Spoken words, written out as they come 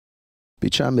Bir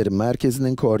çemberin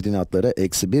merkezinin koordinatları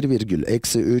eksi 1 virgül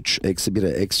eksi 3, eksi 1'e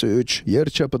eksi 3,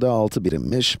 yarıçapı da 6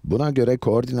 birimmiş. Buna göre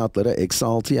koordinatları eksi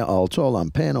 6'ya 6 olan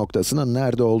P noktasının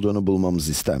nerede olduğunu bulmamız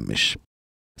istenmiş.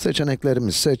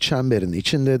 Seçeneklerimiz ise çemberin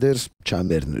içindedir,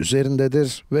 çemberin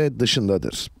üzerindedir ve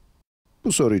dışındadır.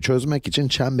 Bu soruyu çözmek için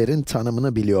çemberin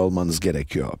tanımını biliyor olmanız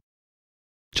gerekiyor.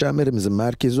 Çemberimizin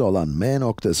merkezi olan M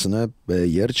noktasını ve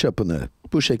yarıçapını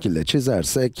bu şekilde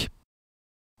çizersek,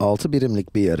 6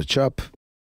 birimlik bir yarıçap,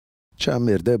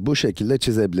 çemberi de bu şekilde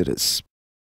çizebiliriz.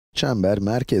 Çember,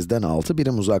 merkezden 6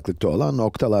 birim uzaklıkta olan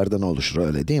noktalardan oluşur,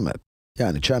 öyle değil mi?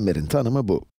 Yani çemberin tanımı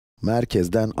bu.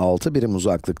 Merkezden 6 birim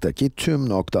uzaklıktaki tüm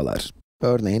noktalar.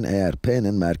 Örneğin eğer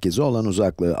P'nin merkezi olan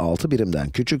uzaklığı 6 birimden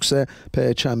küçükse,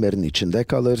 P çemberin içinde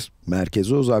kalır,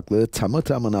 merkezi uzaklığı tamı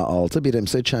tamına 6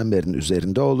 birimse çemberin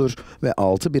üzerinde olur ve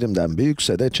 6 birimden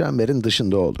büyükse de çemberin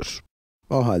dışında olur.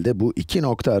 O halde bu iki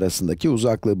nokta arasındaki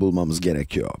uzaklığı bulmamız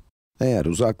gerekiyor. Eğer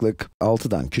uzaklık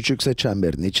 6'dan küçükse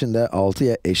çemberin içinde,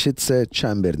 6'ya eşitse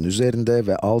çemberin üzerinde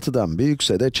ve 6'dan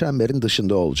büyükse de çemberin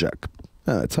dışında olacak.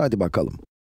 Evet, hadi bakalım.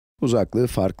 Uzaklığı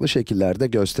farklı şekillerde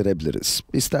gösterebiliriz.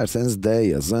 İsterseniz d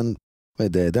yazın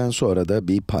ve d'den sonra da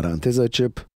bir parantez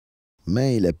açıp,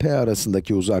 m ile p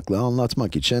arasındaki uzaklığı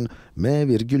anlatmak için m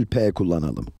virgül p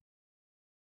kullanalım.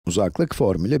 Uzaklık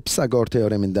formülü Pisagor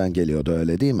teoreminden geliyordu,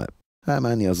 öyle değil mi?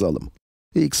 Hemen yazalım.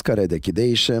 X karedeki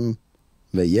değişim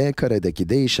ve y karedeki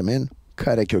değişimin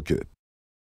karekökü.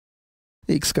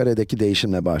 X karedeki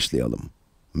değişimle başlayalım.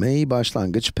 M'yi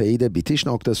başlangıç, p'yi de bitiş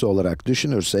noktası olarak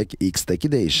düşünürsek,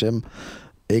 x'teki değişim,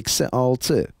 eksi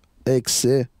 6,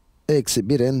 eksi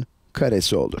 1'in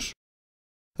karesi olur.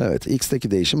 Evet,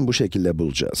 x'teki değişimi bu şekilde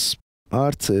bulacağız.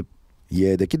 Artı,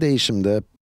 y'deki değişimde,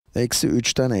 eksi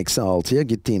 3'ten eksi 6'ya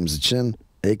gittiğimiz için,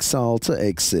 eksi 6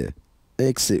 eksi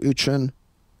 3'ün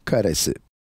karesi.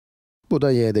 Bu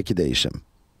da y'deki değişim.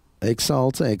 Eksi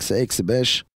 6 eksi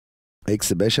 5,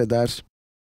 eksi 5 eder.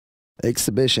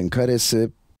 Eksi 5'in karesi,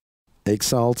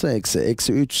 eksi 6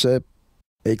 eksi 3 ise,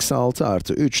 eksi 6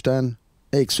 artı 3'ten,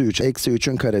 eksi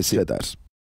 3'ün karesi eder.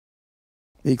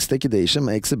 X'teki değişim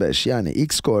eksi 5, yani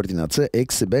x koordinatı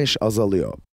eksi 5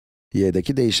 azalıyor.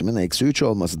 Y'deki değişimin eksi 3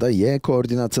 olması da y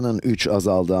koordinatının 3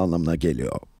 azaldığı anlamına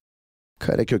geliyor.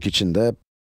 Karekök içinde,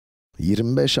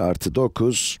 25 artı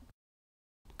 9,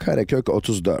 karekök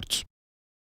 34.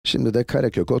 Şimdi de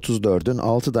karekök 34'ün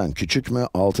 6'dan küçük mü,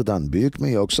 6'dan büyük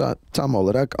mü yoksa tam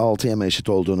olarak 6'ya mı eşit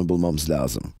olduğunu bulmamız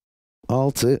lazım.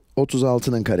 6,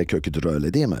 36'nın kareköküdür,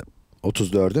 öyle değil mi?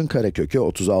 34'ün karekökü,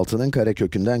 36'nın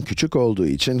karekökünden küçük olduğu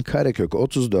için karekök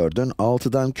 34'ün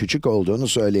 6'dan küçük olduğunu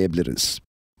söyleyebiliriz.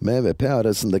 M ve P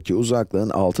arasındaki uzaklığın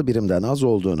 6 birimden az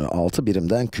olduğunu, 6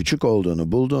 birimden küçük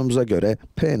olduğunu bulduğumuza göre,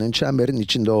 P'nin çemberin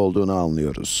içinde olduğunu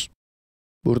anlıyoruz.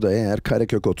 Burada eğer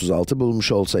karekök 36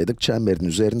 bulmuş olsaydık, çemberin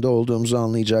üzerinde olduğumuzu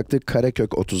anlayacaktık.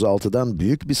 Karekök 36'dan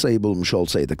büyük bir sayı bulmuş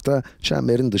olsaydık da,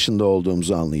 çemberin dışında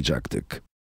olduğumuzu anlayacaktık.